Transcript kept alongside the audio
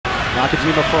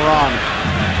Nakajima Ferran.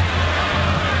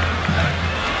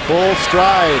 Full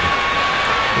stride.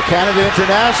 The Canada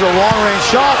International long-range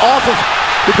shot off of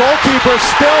the goalkeeper,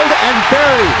 spilled and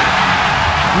buried.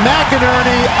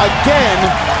 McInerney again.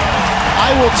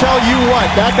 I will tell you what,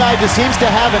 that guy just seems to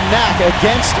have a knack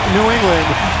against New England.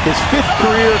 His 5th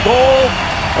career goal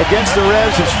against the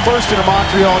Revs, his first in a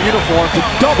Montreal uniform, to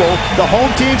double the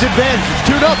home team's advantage. It's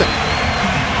 2-0.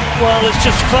 Well, it's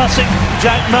just classic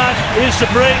Jack Mack. Here's the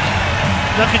break.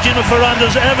 Nakajima Ferran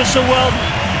does ever so well.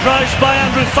 Drives by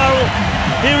Andrew Farrell.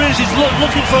 Here he is, he's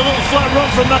looking for a little flat run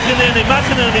from McInerney.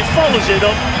 McInerney follows it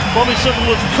up. Bobby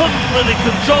Sutherland couldn't really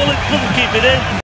control it, couldn't keep it in.